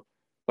Arroyo,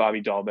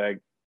 Bobby Dahlbeck,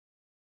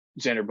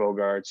 Xander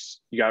Bogaerts,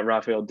 you got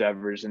Rafael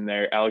Devers in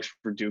there. Alex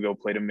Verdugo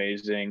played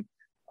amazing.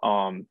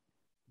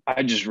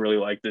 I just really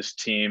like this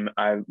team.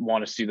 I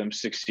want to see them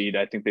succeed.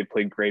 I think they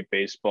played great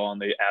baseball,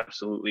 and they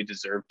absolutely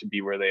deserve to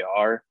be where they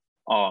are.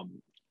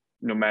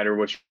 No matter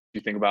what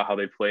you think about how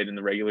they played in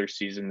the regular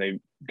season, they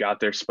got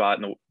their spot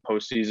in the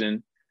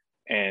postseason,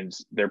 and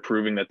they're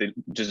proving that they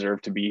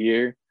deserve to be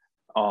here.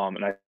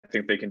 And I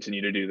think they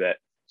continue to do that.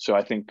 So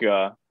I think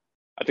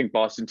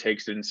Boston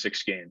takes it in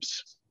 6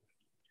 games.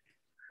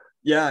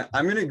 Yeah,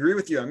 I'm going to agree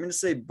with you. I'm going to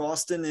say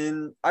Boston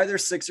in either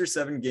 6 or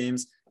 7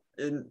 games.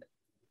 And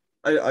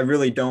I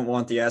really don't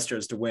want the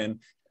Astros to win.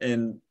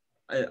 And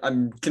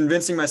I'm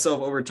convincing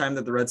myself over time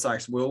that the Red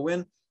Sox will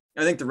win.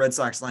 I think the Red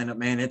Sox lineup,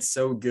 man, it's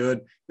so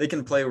good. They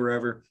can play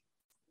wherever.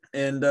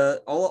 And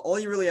all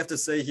you really have to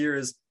say here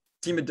is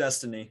team of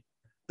destiny.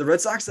 The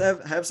Red Sox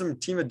have some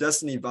team of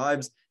destiny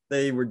vibes.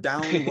 They were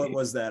down, what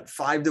was that,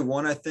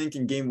 5-1, I think,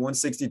 in game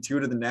 162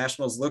 to the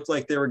Nationals. Looked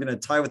like they were going to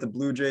tie with the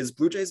Blue Jays.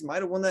 Blue Jays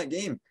might have won that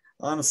game.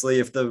 Honestly,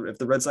 if the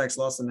Red Sox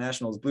lost the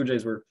Nationals, Blue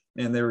Jays were,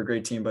 man, they were a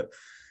great team. But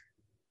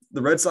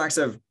the Red Sox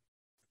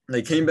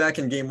they came back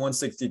in game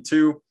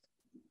 162,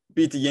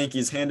 beat the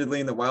Yankees handedly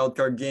in the wild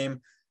card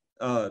game,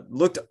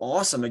 looked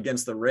awesome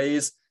against the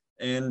Rays.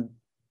 And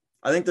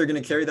I think they're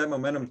going to carry that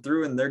momentum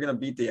through, and they're going to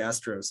beat the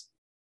Astros.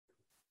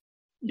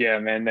 Yeah,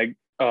 man,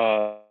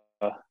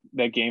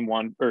 that game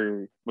 1,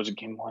 or was it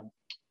game 1?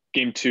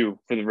 Game 2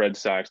 for the Red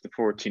Sox, the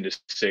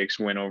 14-6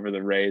 win over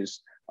the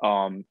Rays.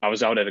 I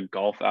was out at a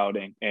golf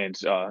outing, and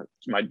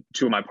my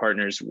two of my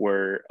partners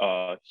were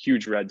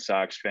huge Red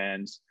Sox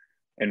fans,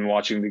 and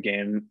watching the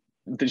game,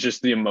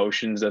 just the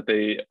emotions that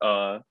they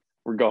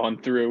were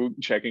going through,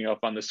 checking up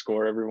on the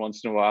score every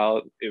once in a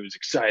while. It was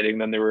exciting.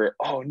 Then they were,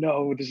 oh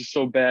no, this is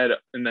so bad,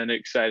 and then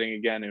exciting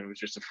again. And it was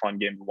just a fun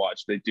game to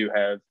watch. They do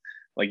have,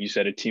 like you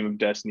said, a team of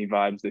destiny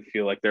vibes. They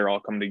feel like they're all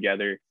coming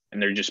together,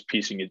 and they're just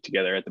piecing it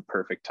together at the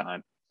perfect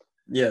time.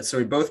 Yeah, so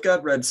we both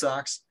got Red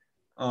Sox.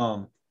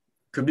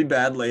 Could be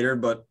bad later,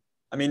 but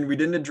I mean, we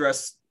didn't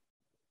address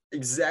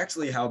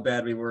exactly how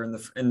bad we were in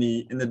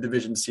the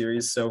division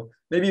series. So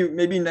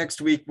maybe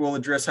next week we'll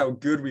address how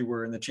good we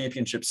were in the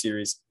championship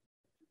series.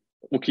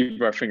 We'll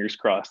keep our fingers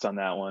crossed on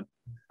that one.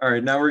 All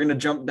right, now we're gonna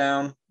jump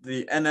down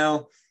the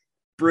NL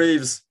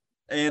Braves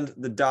and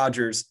the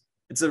Dodgers.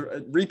 It's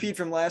a repeat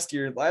from last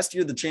year. Last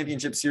year, the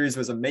championship series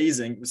was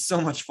amazing. It was so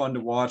much fun to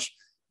watch.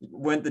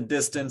 Went the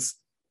distance.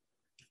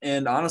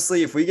 And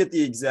honestly, if we get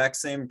the exact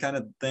same kind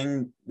of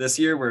thing this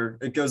year where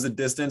it goes the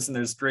distance and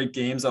there's great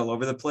games all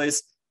over the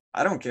place,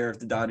 I don't care if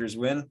the Dodgers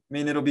win. I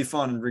mean, it'll be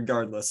fun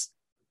regardless.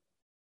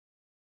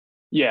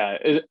 Yeah,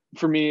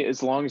 for me,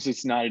 as long as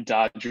it's not a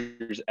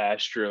Dodgers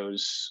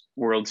Astros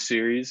World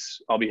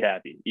Series, I'll be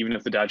happy. Even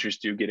if the Dodgers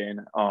do get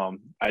in,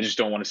 I just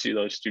don't want to see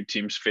those two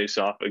teams face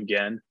off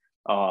again.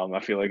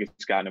 I feel like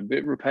it's gotten a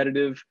bit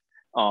repetitive.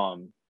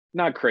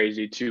 Not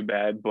crazy, too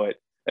bad, but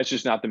that's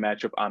just not the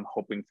matchup I'm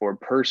hoping for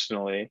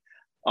personally.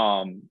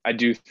 I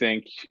do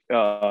think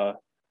the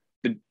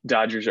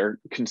Dodgers are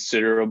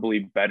considerably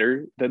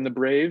better than the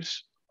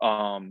Braves.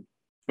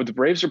 But the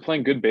Braves are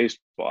playing good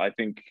baseball. I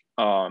think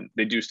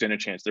they do stand a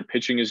chance. Their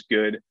pitching is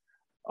good.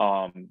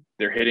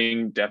 Their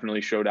hitting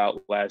definitely showed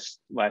out last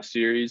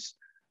series.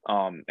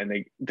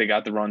 And they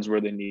got the runs where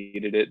they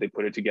needed it. They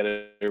put it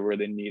together where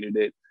they needed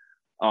it.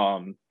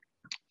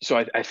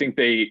 So I think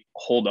they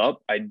hold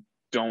up. I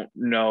don't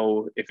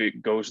know if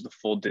it goes the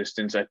full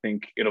distance. I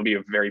think it'll be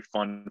a very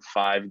fun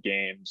 5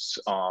 games.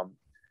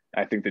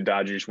 I think the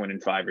Dodgers win in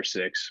 5 or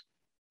 6.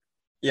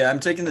 Yeah, I'm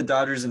taking the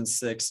Dodgers in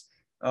 6.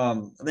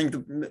 I think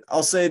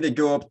I'll say they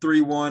go up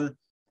 3-1.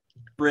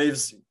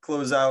 Braves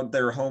close out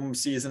their home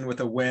season with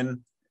a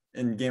win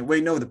in game.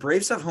 Wait, no, the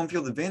Braves have home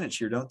field advantage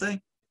here, don't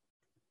they?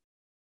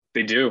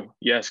 They do,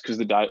 yes, because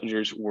the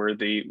Dodgers were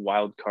the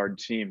wild card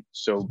team.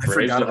 So I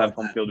Braves will have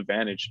home that. field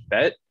advantage.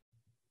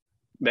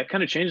 That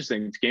kind of changes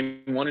things.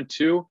 Game 1 and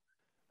 2,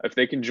 if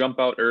they can jump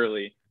out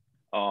early,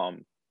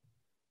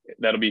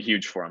 that'll be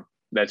huge for them.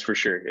 That's for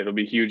sure. It'll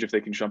be huge if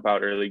they can jump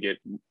out early, get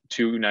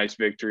 2 nice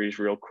victories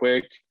real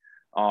quick.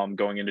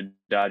 Going into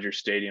Dodger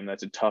Stadium,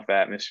 that's a tough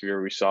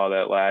atmosphere. We saw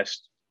that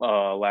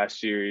last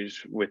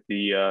series with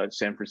the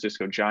San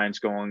Francisco Giants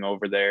going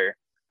over there.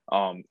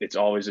 It's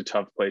always a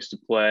tough place to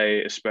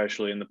play,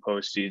 especially in the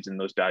postseason.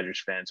 Those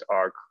Dodgers fans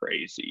are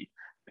crazy,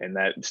 and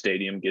that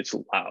stadium gets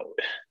loud.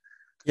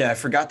 Yeah, I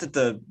forgot that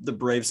the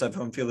Braves have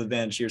home field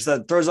advantage here. So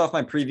that throws off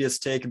my previous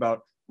take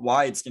about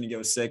why it's going to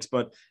go 6,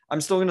 but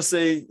I'm still going to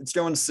say it's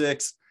going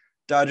 6.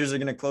 Dodgers are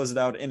going to close it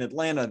out in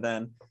Atlanta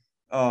then.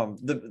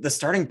 The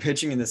starting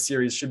pitching in this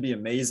series should be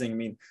amazing. I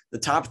mean, the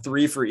top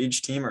 3 for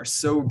each team are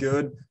so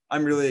good.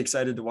 I'm really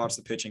excited to watch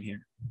the pitching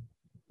here.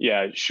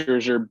 Yeah,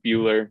 Scherzer,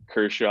 Buehler,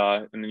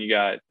 Kershaw, and then you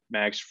got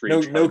Max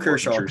Fried. No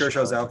Kershaw.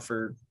 Kershaw's out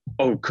for.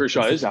 Oh,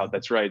 Kershaw is out.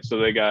 That's right. So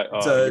they got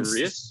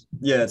Urias.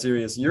 Yeah, it's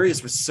Urias.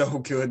 Urias was so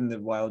good in the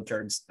wild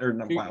cards, or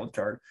not wild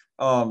card.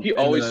 He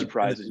always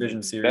surprises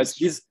division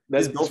series.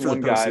 That's one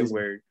guy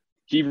where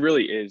he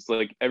really is.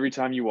 Like every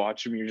time you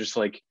watch him, you're just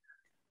like,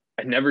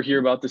 I never hear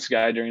about this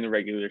guy during the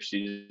regular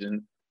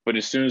season, but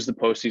as soon as the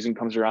postseason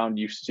comes around,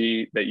 you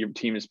see that your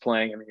team is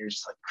playing. I mean, you're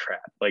just like,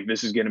 crap, like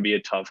this is going to be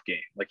a tough game.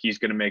 Like he's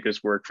going to make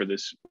us work for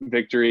this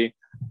victory.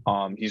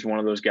 He's one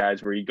of those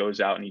guys where he goes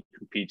out and he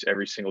competes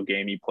every single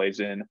game he plays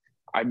in.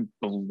 I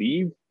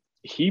believe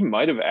he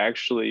might have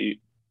actually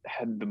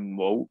had the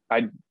most,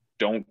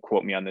 don't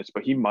quote me on this,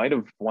 but he might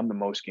have won the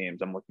most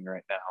games. I'm looking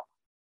right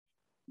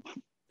now.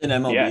 In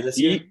MLB this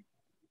year?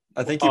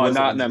 I think he was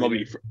not in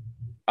MLB.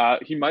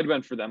 He might have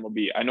been for the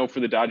MLB. I know for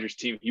the Dodgers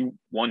team, he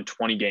won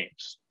 20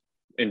 games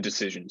in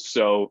decisions.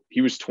 So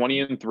he was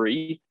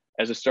 20-3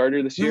 as a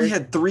starter this year. He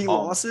had 3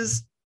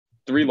 losses?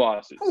 3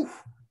 losses.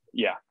 Oof.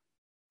 Yeah.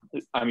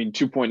 I mean,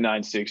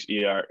 2.96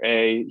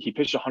 ERA. He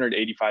pitched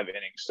 185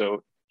 innings.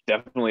 So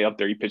definitely up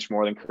there. He pitched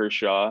more than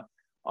Kershaw.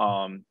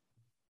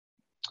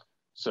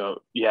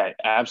 So, yeah,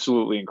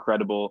 absolutely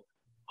incredible.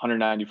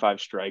 195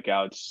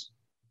 strikeouts.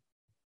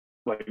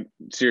 Like,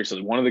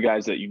 seriously, one of the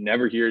guys that you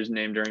never hear his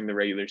name during the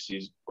regular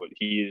season, but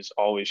he is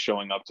always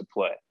showing up to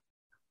play.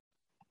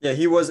 Yeah,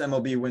 he was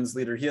MLB wins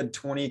leader. He had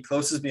 20.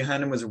 Closest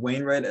behind him was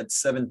Wainwright at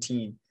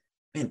 17.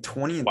 Man,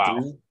 20-3.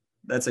 Wow.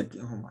 That's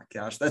oh my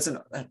gosh.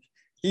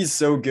 He's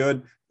so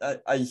good.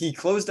 He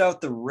closed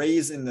out the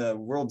Rays in the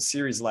World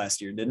Series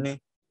last year, didn't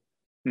he?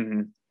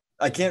 Mm-hmm.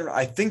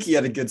 I think he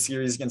had a good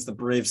series against the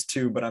Braves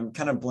too, but I'm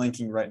kind of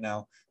blanking right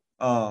now.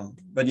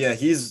 But yeah,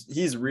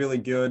 he's really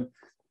good.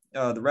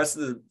 The rest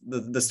of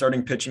the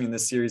starting pitching in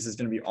this series is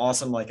going to be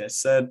awesome. Like I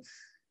said,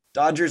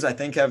 Dodgers, I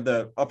think, have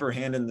the upper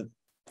hand in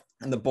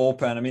the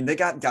bullpen. I mean, they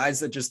got guys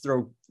that just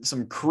throw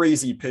some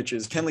crazy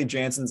pitches. Kenley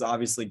Jansen's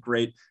obviously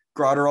great.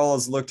 Graterol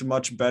has looked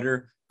much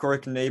better. Corey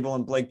Knebel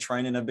and Blake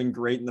Trinan have been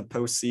great in the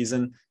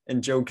postseason.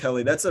 And Joe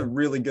Kelly, that's a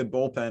really good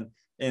bullpen.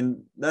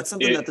 And that's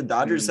something that the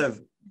Dodgers have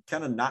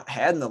kind of not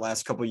had in the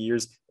last couple of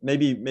years.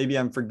 Maybe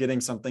I'm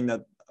forgetting something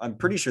that I'm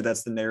pretty sure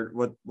that's the narrative.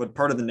 What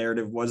part of the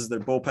narrative was their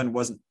bullpen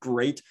wasn't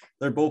great.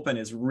 Their bullpen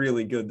is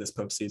really good this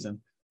postseason.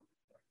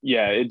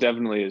 Yeah, it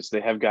definitely is.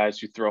 They have guys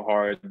who throw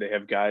hard. They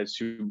have guys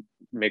who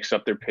mix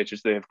up their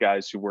pitches. They have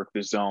guys who work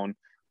the zone.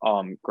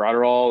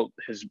 Graterol,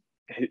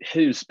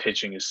 his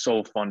pitching is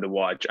so fun to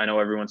watch. I know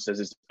everyone says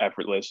it's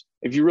effortless.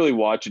 If you really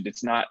watch it,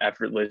 it's not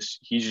effortless.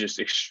 He's just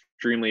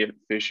extremely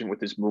efficient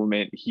with his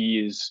movement.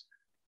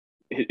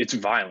 It's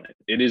violent.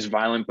 It is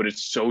violent, but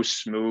it's so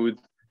smooth.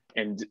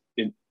 And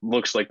it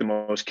looks like the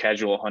most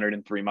casual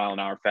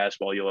 103-mile-an-hour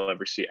fastball you'll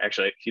ever see.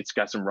 Actually, it's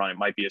got some run. It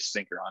might be a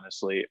sinker,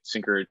 honestly,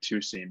 sinker or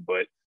two-seam.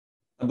 But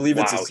I believe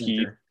it's a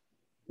sinker.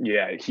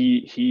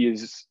 He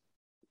is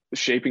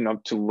shaping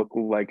up to look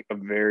like a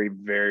very,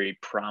 very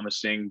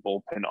promising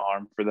bullpen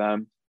arm for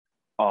them.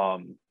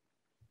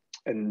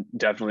 And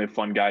definitely a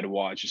fun guy to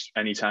watch just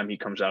anytime he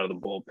comes out of the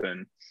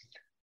bullpen.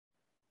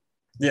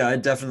 Yeah, I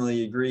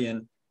definitely agree.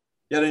 And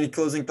you got any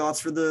closing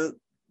thoughts for the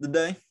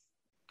day?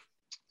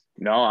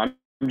 No, I'm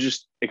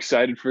just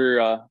excited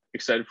for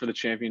the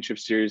championship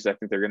series. I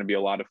think they're going to be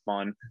a lot of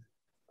fun.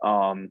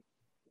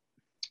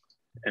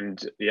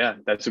 And yeah,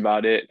 that's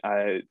about it.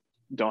 I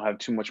don't have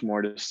too much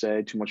more to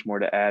say, too much more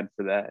to add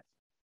for that.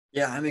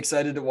 Yeah, I'm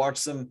excited to watch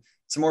some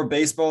more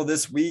baseball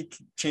this week.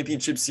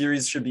 Championship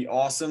series should be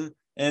awesome.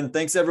 And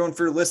thanks everyone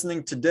for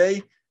listening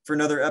today for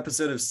another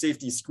episode of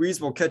Safety Squeeze.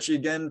 We'll catch you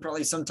again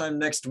probably sometime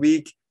next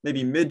week,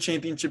 maybe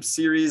mid-championship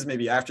series,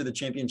 maybe after the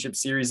championship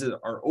series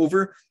are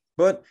over.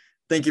 But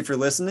thank you for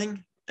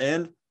listening,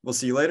 and we'll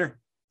see you later.